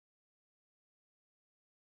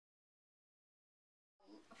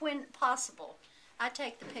when possible, I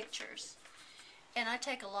take the pictures, and I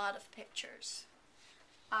take a lot of pictures.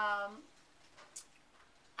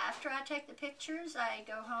 After I take the pictures, I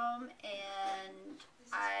go home and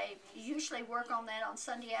I usually work on that on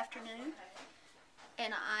Sunday afternoon,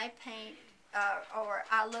 and I paint, or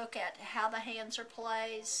I look at how the hands are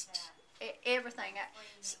placed, everything.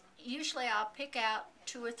 Usually I'll pick out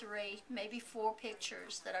 2 or 3, maybe 4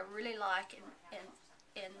 pictures that I really like,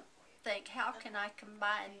 and think, how can I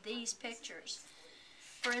combine these pictures?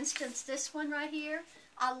 For instance, this one right here,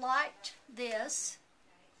 I liked this,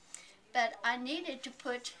 but I needed to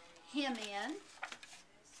put him in.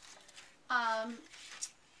 I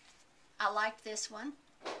like this one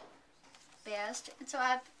best, and so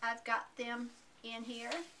I've got them in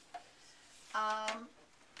here.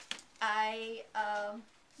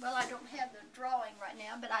 Well, I don't have the drawing right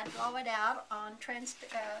now, but I draw it out on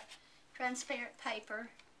transparent paper,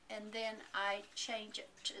 and then I change it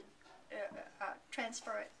to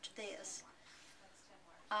transfer it to this.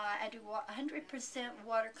 I do 100%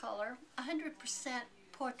 watercolor, 100%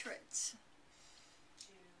 portraits.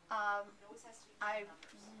 I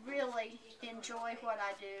really enjoy what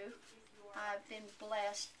I do. I've been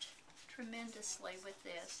blessed tremendously with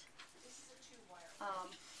this.